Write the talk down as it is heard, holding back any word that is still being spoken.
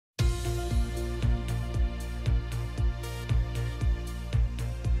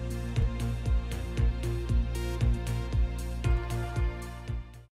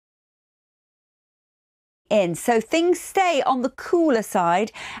in. So things stay on the cooler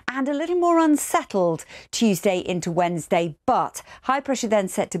side and a little more unsettled Tuesday into Wednesday. But high pressure then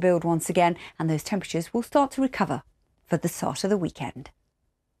set to build once again, and those temperatures will start to recover for the start of the weekend.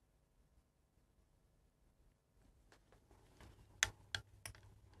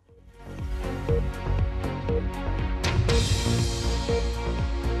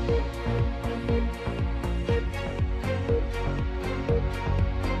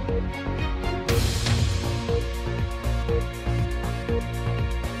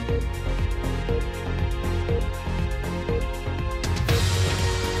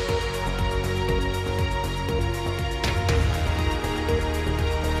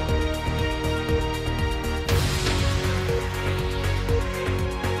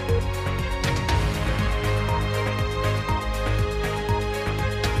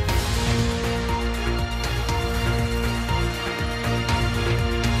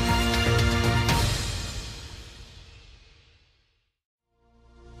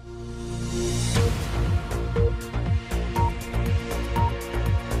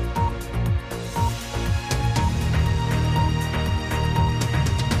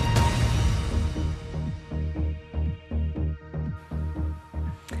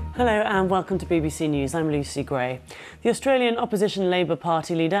 Hello and welcome to BBC News. I'm Lucy Gray. The Australian opposition Labour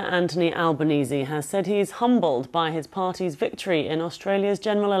Party leader Anthony Albanese has said he is humbled by his party's victory in Australia's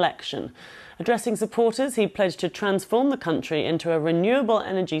general election. Addressing supporters, he pledged to transform the country into a renewable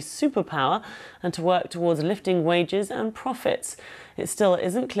energy superpower and to work towards lifting wages and profits. It still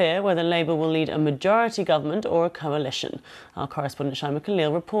isn't clear whether Labour will lead a majority government or a coalition. Our correspondent Shaima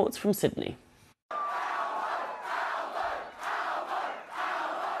Khalil reports from Sydney.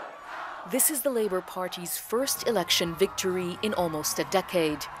 This is the Labour Party's first election victory in almost a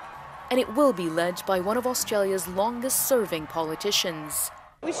decade, and it will be led by one of Australia's longest-serving politicians.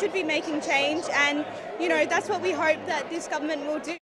 We should be making change, and that's what we hope that this government will do.